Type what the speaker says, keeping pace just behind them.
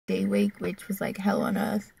PMDD week, which was like hell on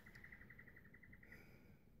earth.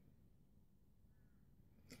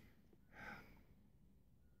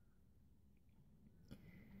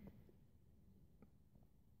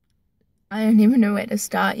 I don't even know where to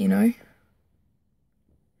start, you know.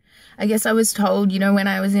 I guess I was told, you know, when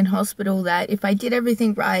I was in hospital that if I did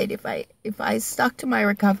everything right, if I stuck to my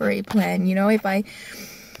recovery plan, you know, if I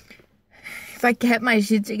kept my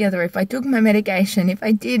shit together, if I took my medication, if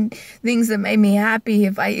I did things that made me happy,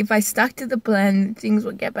 if I stuck to the plan, things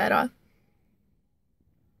would get better.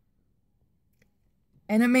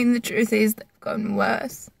 And I mean, the truth is they've gotten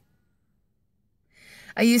worse.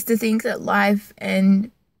 I used to think that life and,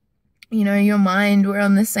 you know, your mind were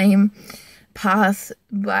on the same path,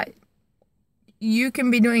 but you can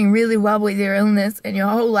be doing really well with your illness and your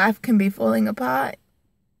whole life can be falling apart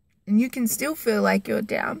and you can still feel like you're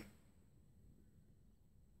down.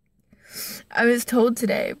 I was told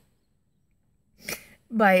today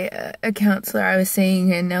by a counsellor I was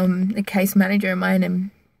seeing and a case manager of mine, and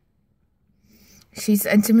she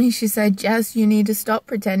said to me, she said, "Jess, you need to stop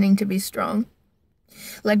pretending to be strong.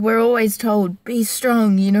 Like, we're always told, be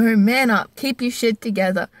strong, you know, man up, keep your shit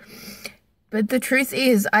together." But the truth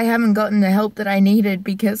is, I haven't gotten the help that I needed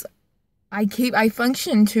because I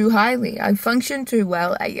function too highly. I function too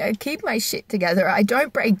well. I keep my shit together. I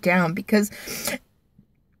don't break down because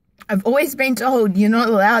I've always been told you're not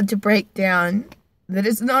allowed to break down, that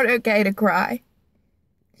it's not okay to cry,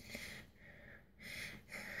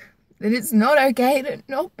 that it's not okay to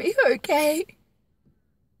not be okay.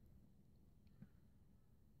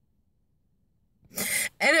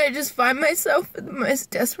 And I just find myself the most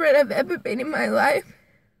desperate I've ever been in my life.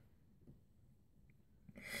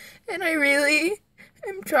 And I really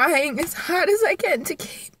am trying as hard as I can to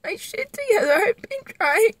keep my shit together. I've been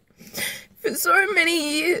trying for so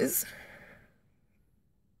many years.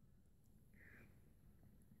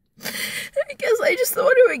 I guess I just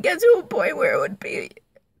thought it would get to a point where it would be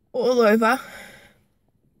all over.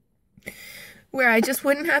 Where I just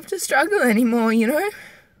wouldn't have to struggle anymore, you know?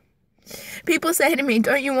 People say to me,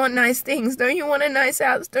 "Don't you want nice things? Don't you want a nice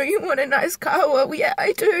house? Don't you want a nice car?" Well, yeah,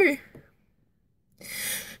 I do.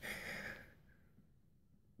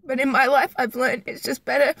 But in my life, I've learned it's just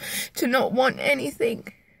better to not want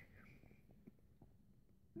anything.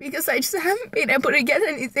 Because I just haven't been able to get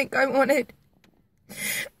anything I wanted.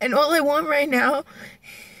 And all I want right now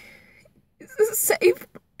is a safe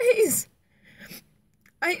place.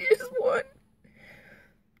 I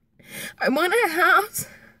want a house.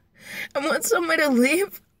 I want somewhere to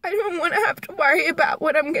live. I don't want to have to worry about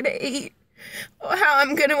what I'm going to eat or how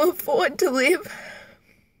I'm going to afford to live.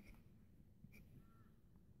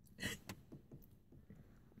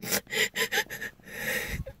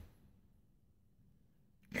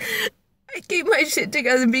 I keep my shit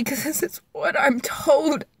together because it's what I'm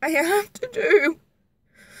told I have to do.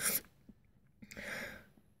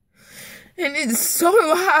 And it's so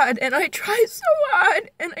hard, and I try so hard,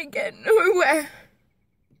 and I get nowhere.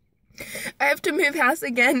 I have to move house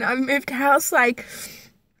again. I've moved house like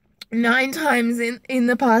 9 times in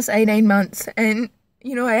the past 18 months, and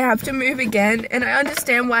you know, I have to move again, and I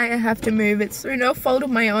understand why I have to move. It's through no fault of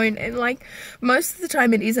my own, and like most of the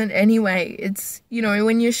time it isn't anyway. It's, you know,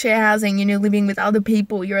 when you're share housing and you're living with other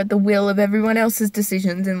people, you're at the will of everyone else's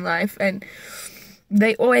decisions in life, and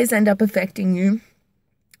they always end up affecting you.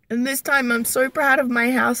 And this time I'm so proud of my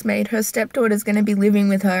housemate. Her stepdaughter's going to be living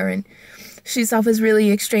with her, and she suffers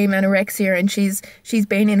really extreme anorexia, and she's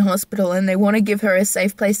been in hospital, and they want to give her a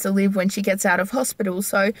safe place to live when she gets out of hospital.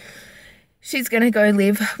 So she's going to go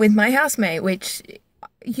live with my housemate, which,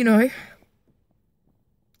 you know,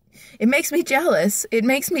 it makes me jealous. It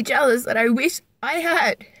makes me jealous that I wish I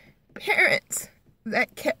had parents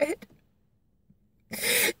that cared.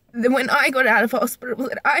 That when I got out of hospital,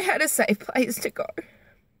 that I had a safe place to go.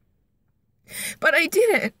 But I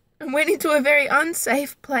didn't. I went into a very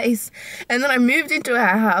unsafe place, and then I moved into a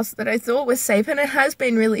house that I thought was safe, and it has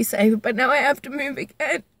been really safe, but now I have to move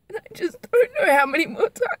again, and I just don't know how many more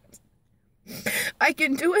times I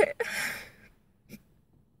can do it.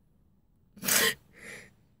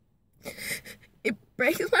 It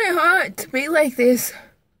breaks my heart to be like this.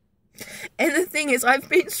 And the thing is, I've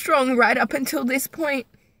been strong right up until this point,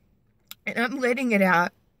 and I'm letting it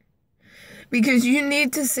out. Because you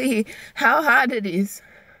need to see how hard it is.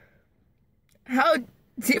 How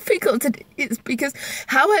difficult it is. Because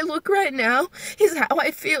how I look right now is how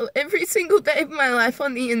I feel every single day of my life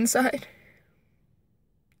on the inside.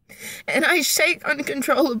 And I shake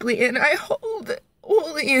uncontrollably, and I hold it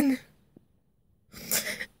all in.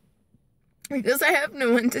 Because I have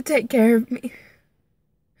no one to take care of me.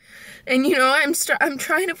 And I'm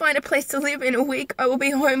trying to find a place to live. In a week I will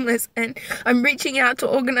be homeless, and I'm reaching out to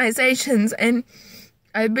organizations, and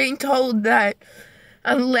I've been told that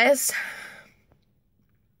unless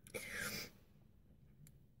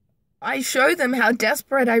I show them how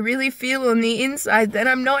desperate I really feel on the inside, then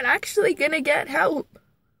I'm not actually gonna get help.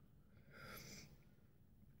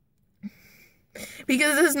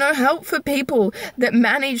 Because there's no help for people that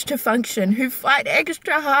manage to function, who fight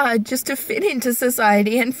extra hard just to fit into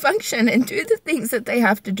society and function and do the things that they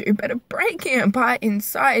have to do, but are breaking apart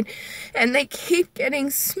inside, and they keep getting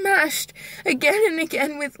smashed again and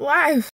again with life.